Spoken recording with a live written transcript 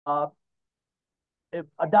if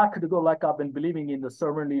a decade ago, like I've been believing in the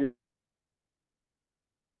servant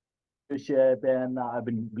leadership, and I've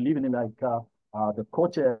been believing in the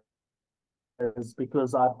coaches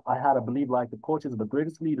because I had to believe like the coaches are the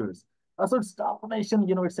greatest leaders. So it's transformation,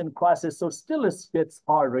 it's in crisis. So still it's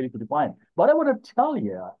hard really to define. But I want to tell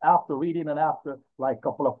you, after reading and after like a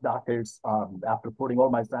couple of decades, after putting all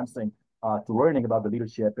my sensing to learning about the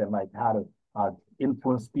leadership and like how to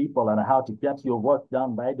influence people and how to get your work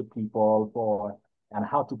done by the people for and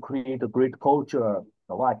how to create a great culture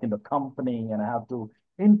like in the company and how to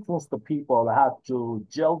influence the people, how to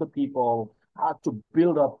gel the people, how to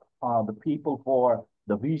build up the people for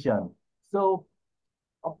the vision. So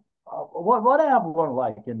what I have learned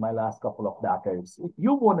like in my last couple of decades, if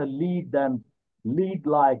you want to lead, then lead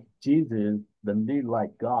like Jesus, then lead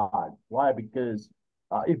like God. Why? Because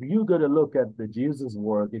if you go to look at the Jesus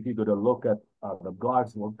work, if you go to look at the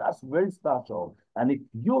God's work, that's very special. And if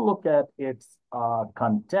you look at its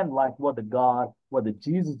content, like what the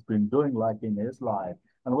Jesus been doing like in his life,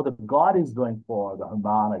 and what the God is doing for the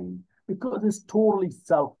humanity, because it's totally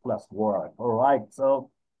selfless work. All right.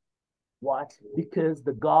 So what? Because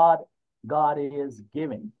God is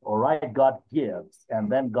giving. All right. God gives,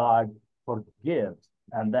 and then God forgives,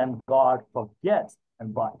 and then God forgets.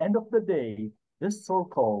 And by end of the day, this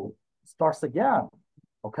circle starts again.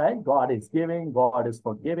 Okay. God is giving, God is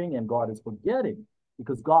forgiving, and God is forgetting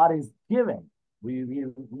because God is giving. We as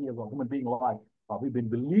a human being like we've been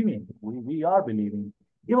believing. We are believing.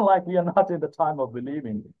 Even like we are not in the time of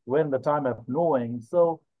believing, we're in the time of knowing.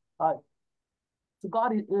 Uh, so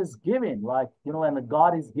God is giving, like, and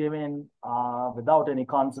God is giving without any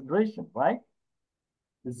consideration, right?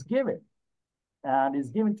 It's giving. And it's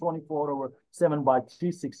given 24 over 7 by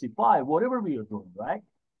 365, whatever we are doing, right?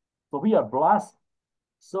 So we are blessed.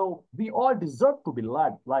 So we all deserve to be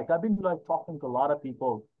led. Like I've been like talking to a lot of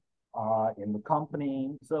people in the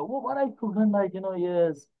company. So what I could like,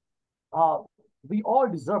 is uh, we all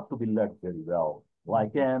deserve to be led very well.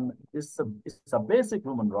 Like, and it's a basic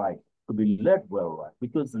human right to be led well, right?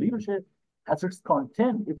 Because leadership has its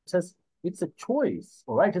content. It's a choice,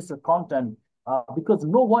 all right? It's a content because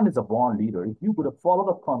no one is a born leader. If you go to follow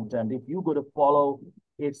the content, if you go to follow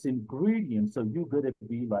its ingredients, so you got to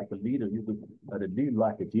be like a leader. You got to lead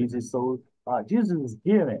like a Jesus. So Jesus is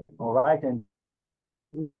giving, all right, and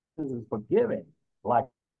is forgiving. Like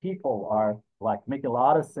people are like making a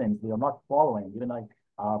lot of sins. They are not following, even like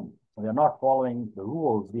they are not following the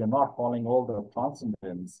rules. They are not following all the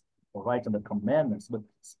transcendence, right, and the commandments. But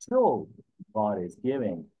still, God is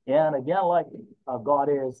giving. And again, like God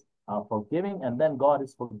is forgiving, and then God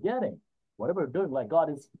is forgetting. Whatever we're doing, like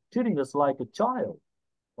God is treating us like a child,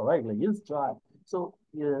 all right, like his child. So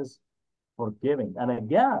he is forgiving. And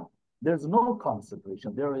again, there's no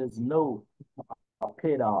consideration. There is no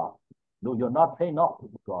paid off. No, you're not paying off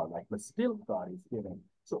with God, like, but still God is giving.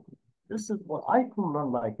 So this is what I could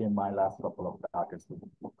learn like in my last couple of decades.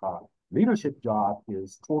 Leadership job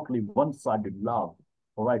is totally one-sided love.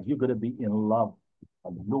 All right, you're gonna be in love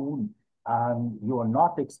alone, and you are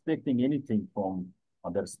not expecting anything from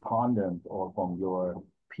the respondent or from your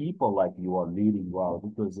people like you are leading well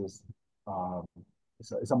because uh,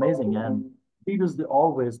 it's amazing. And leaders they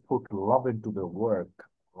always put love into their work,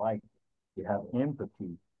 right? They have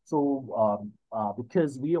empathy. So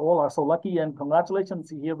because we all are so lucky, and congratulations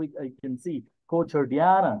here we I can see Coach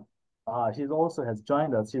Diana. She's also has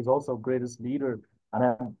joined us. She's also greatest leader,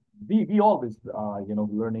 and we always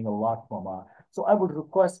learning a lot from her. So I would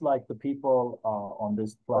request like the people on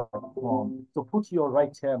this platform to put your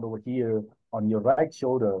right hand over here on your right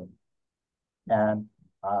shoulder, and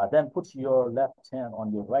then put your left hand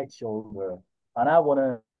on your right shoulder. And I want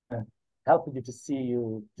to help you to see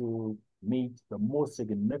you to meet the most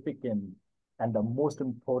significant and the most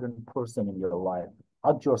important person in your life.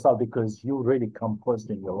 Hug yourself because you really come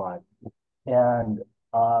first in your life. And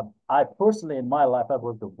I personally, in my life, I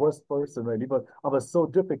was the worst person really, but I was so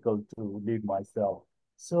difficult to lead myself.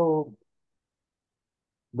 So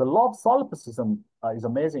the law of solipsism is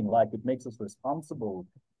amazing. Like it makes us responsible.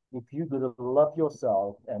 If you are going to love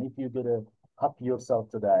yourself and if you are going to up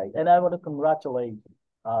yourself today, and I want to congratulate.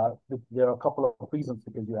 There are a couple of reasons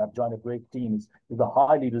because you have joined a great team. It's a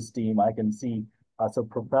high leaders team. I can see. So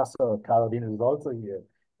Professor Carolina is also here,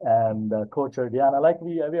 and Coach Diana. Like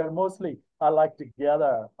we are mostly I like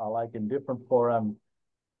together. I like in different forums.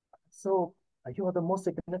 So you are the most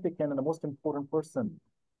significant and the most important person.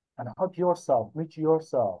 And hug yourself, meet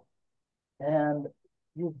yourself and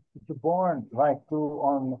you you're born right through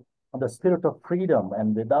on the spirit of freedom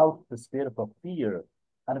and without the spirit of fear.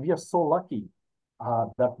 And we are so lucky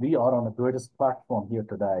that we are on the greatest platform here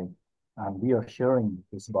today. and we are sharing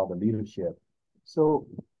this about the leadership. So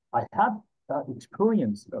I had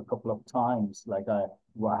experienced a couple of times, like I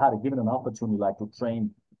had given an opportunity, like to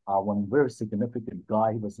train one very significant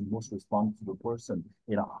guy. He was the most responsible person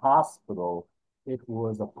in a hospital. It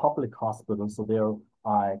was a public hospital, so there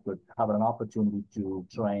I could have an opportunity to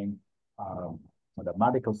train um, the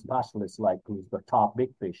medical specialist, like who's the top big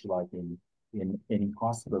fish, like in any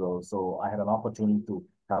hospital. So I had an opportunity to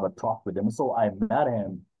have a talk with him. So I met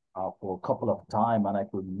him for a couple of time, and I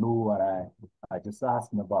could know, and I just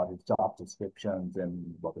asked him about his job descriptions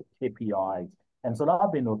and about the KPIs. And so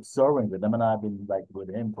I've been observing with him, and I've been like with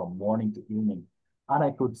him from morning to evening, and I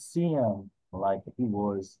could see him like he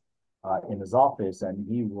was in his office, and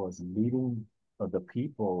he was leading the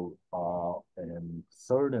people in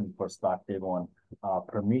certain perspective on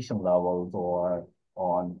permission levels or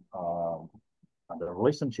on the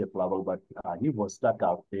relationship level, but he was stuck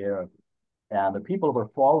out there, and the people were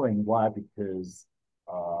following. Why? Because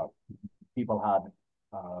uh, people had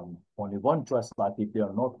only one choice, like if they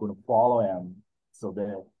are not going to follow him, so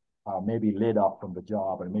they maybe laid off from the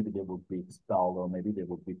job, or maybe they would be expelled, or maybe they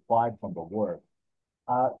would be fired from the work.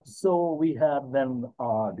 So we had then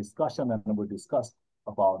discussion, and we discussed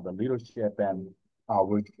about the leadership, and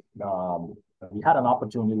we we had an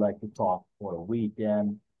opportunity like to talk for a week,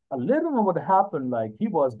 and a little bit what happened, like he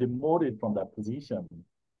was demoted from that position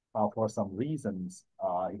for some reasons.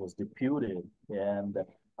 He was deputed, and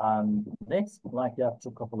next, like after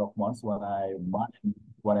a couple of months, when I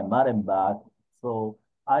met him back, so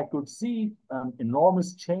I could see an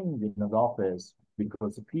enormous change in his office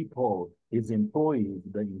because the people, his employees,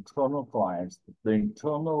 the internal clients, the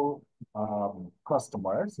internal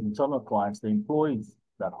customers, internal clients, the employees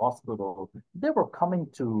that hospital, they were coming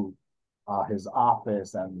to his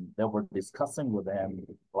office, and they were discussing with him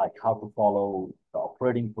like how to follow the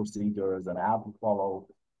operating procedures and how to follow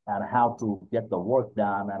and how to get the work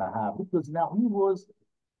done, and how, because now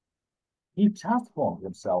he transformed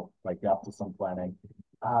himself like after some planning.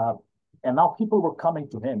 Uh, and now people were coming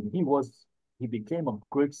to him. He became a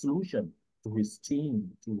great solution to his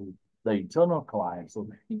team, to the internal client. So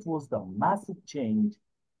it was the massive change,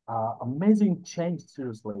 amazing change,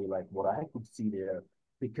 seriously, like what I could see there.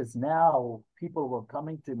 Because now people were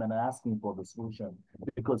coming to him and asking for the solution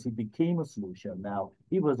because he became a solution. Now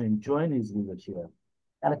he was enjoying his leadership.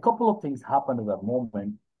 And a couple of things happened at that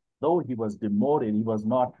moment. Though he was demoted, he was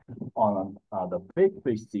not on the big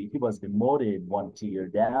fish seat. He was demoted one tier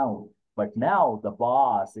down. But now the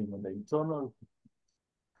boss, even the internal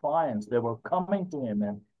clients, they were coming to him,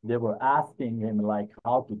 and they were asking him like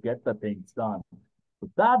how to get the things done. But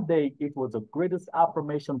that day, it was the greatest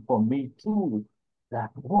affirmation for me too,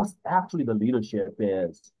 that what actually the leadership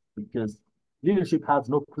is, because leadership has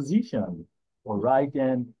no position, all right?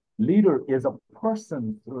 And leader is a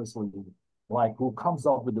person, seriously, like who comes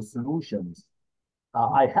up with the solutions.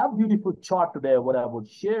 I have beautiful chart today. What I would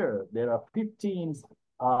share, there are 15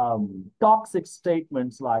 toxic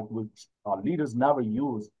statements like which leaders never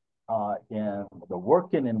use in the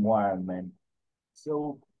working environment.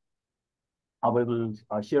 So I will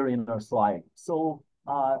share in our slide. So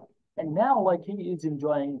and now like he is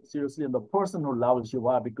enjoying seriously the personal level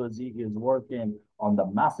Shiva, because he is working on the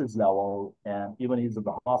masses level, and even he's at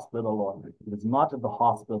the hospital or he's not at the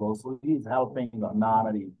hospital, so he's helping the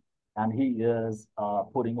humanity, and he is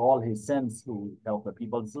putting all his sense to help the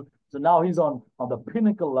people. So now he's on the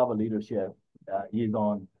pinnacle level leadership. He's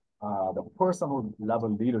on the personal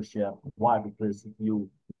level leadership. Why? Because you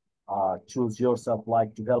choose yourself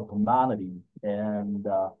like to help humanity. And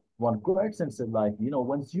one great sense of like,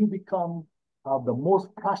 once you become the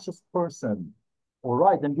most precious person, all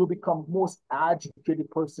right, then you become most educated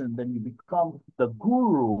person, then you become the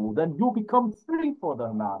guru, then you become free for the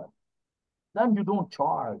humanity. Then you don't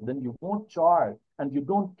charge, then you won't charge, and you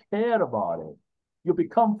don't care about it. You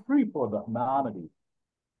become free for the humanity.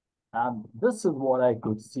 And this is what I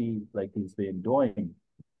could see like he's been doing.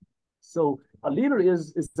 So a leader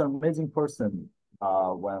is an amazing person.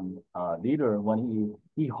 When a leader, when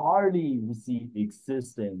he hardly we see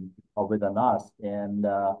existing within us, and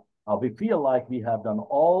we feel like we have done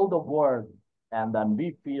all the work, and then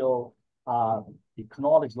we feel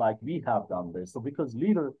acknowledged like we have done this. So because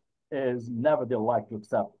leader is never they like to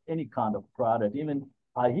accept any kind of credit, even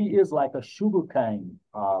he is like a sugar cane.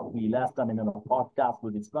 We last time in a podcast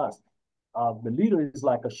we discussed the leader is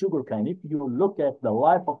like a sugar cane. If you look at the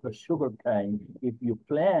life of the sugar cane, if you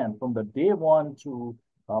plan from the day one to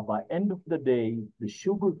by end of the day, the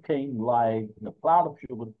sugar cane life, the plant of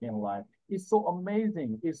sugar cane life is so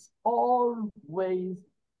amazing. It's always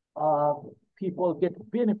uh, people get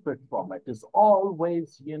benefit from it. It's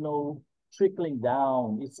always, trickling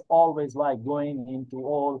down. It's always like going into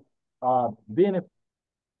all benefit.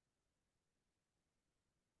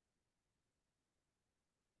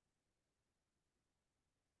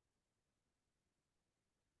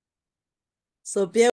 So bear